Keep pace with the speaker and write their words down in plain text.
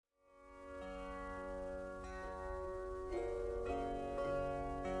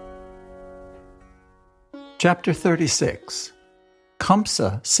Chapter 36.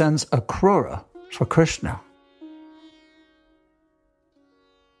 Kamsa sends Akrura for Krishna.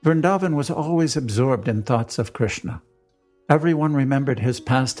 Vrindavan was always absorbed in thoughts of Krishna. Everyone remembered his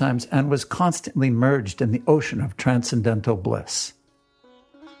pastimes and was constantly merged in the ocean of transcendental bliss.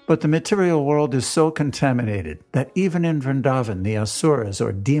 But the material world is so contaminated that even in Vrindavan the asuras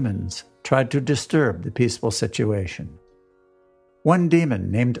or demons tried to disturb the peaceful situation. One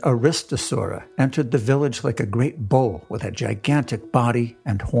demon named Aristasura entered the village like a great bull with a gigantic body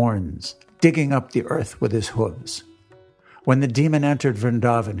and horns, digging up the earth with his hooves. When the demon entered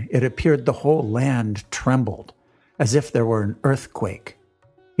Vrindavan, it appeared the whole land trembled, as if there were an earthquake.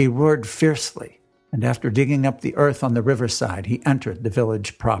 He roared fiercely, and after digging up the earth on the riverside, he entered the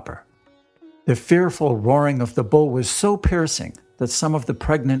village proper. The fearful roaring of the bull was so piercing that some of the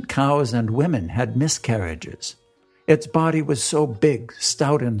pregnant cows and women had miscarriages. Its body was so big,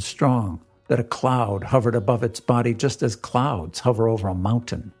 stout, and strong that a cloud hovered above its body just as clouds hover over a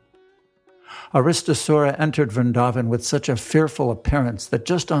mountain. Aristasura entered Vrindavan with such a fearful appearance that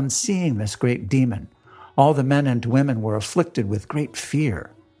just on seeing this great demon, all the men and women were afflicted with great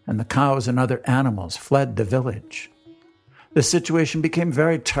fear, and the cows and other animals fled the village. The situation became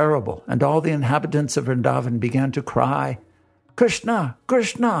very terrible, and all the inhabitants of Vrindavan began to cry, "Krishna,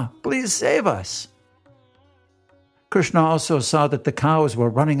 Krishna, please save us!" Krishna also saw that the cows were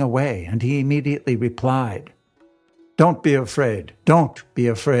running away, and he immediately replied, "Don't be afraid, don't be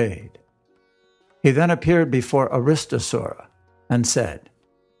afraid." He then appeared before Aristasura and said,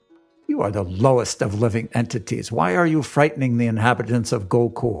 "You are the lowest of living entities. Why are you frightening the inhabitants of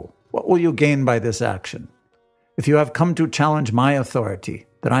Gokul? What will you gain by this action? If you have come to challenge my authority,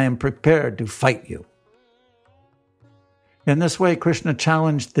 then I am prepared to fight you." In this way, Krishna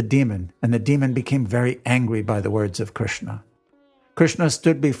challenged the demon, and the demon became very angry by the words of Krishna. Krishna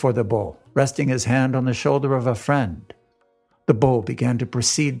stood before the bull, resting his hand on the shoulder of a friend. The bull began to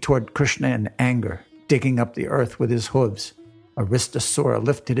proceed toward Krishna in anger, digging up the earth with his hooves. Aristasura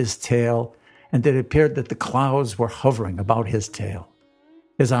lifted his tail, and it appeared that the clouds were hovering about his tail.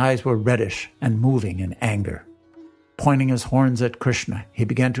 His eyes were reddish and moving in anger. Pointing his horns at Krishna, he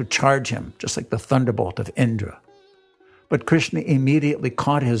began to charge him, just like the thunderbolt of Indra. But Krishna immediately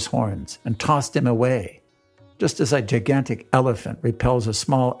caught his horns and tossed him away, just as a gigantic elephant repels a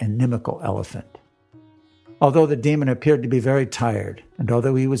small inimical elephant. Although the demon appeared to be very tired, and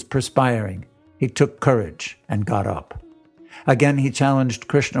although he was perspiring, he took courage and got up. Again he challenged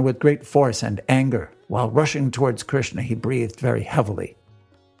Krishna with great force and anger. While rushing towards Krishna, he breathed very heavily.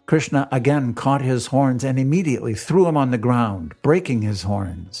 Krishna again caught his horns and immediately threw him on the ground, breaking his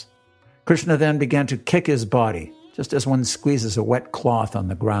horns. Krishna then began to kick his body, just as one squeezes a wet cloth on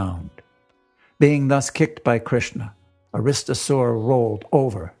the ground. Being thus kicked by Krishna, Aristasura rolled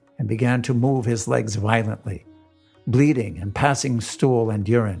over and began to move his legs violently, bleeding and passing stool and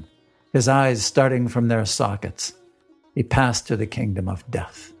urine, his eyes starting from their sockets. He passed to the kingdom of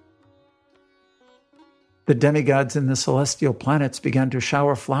death. The demigods in the celestial planets began to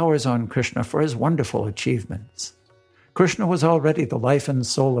shower flowers on Krishna for his wonderful achievements. Krishna was already the life and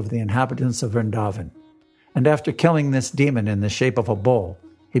soul of the inhabitants of Vrindavan, and after killing this demon in the shape of a bull,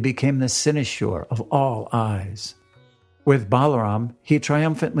 he became the cynosure of all eyes. With Balaram, he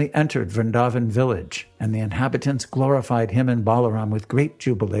triumphantly entered Vrindavan village, and the inhabitants glorified him and Balaram with great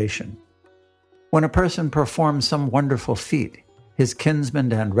jubilation. When a person performs some wonderful feat, his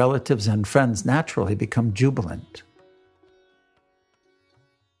kinsmen and relatives and friends naturally become jubilant.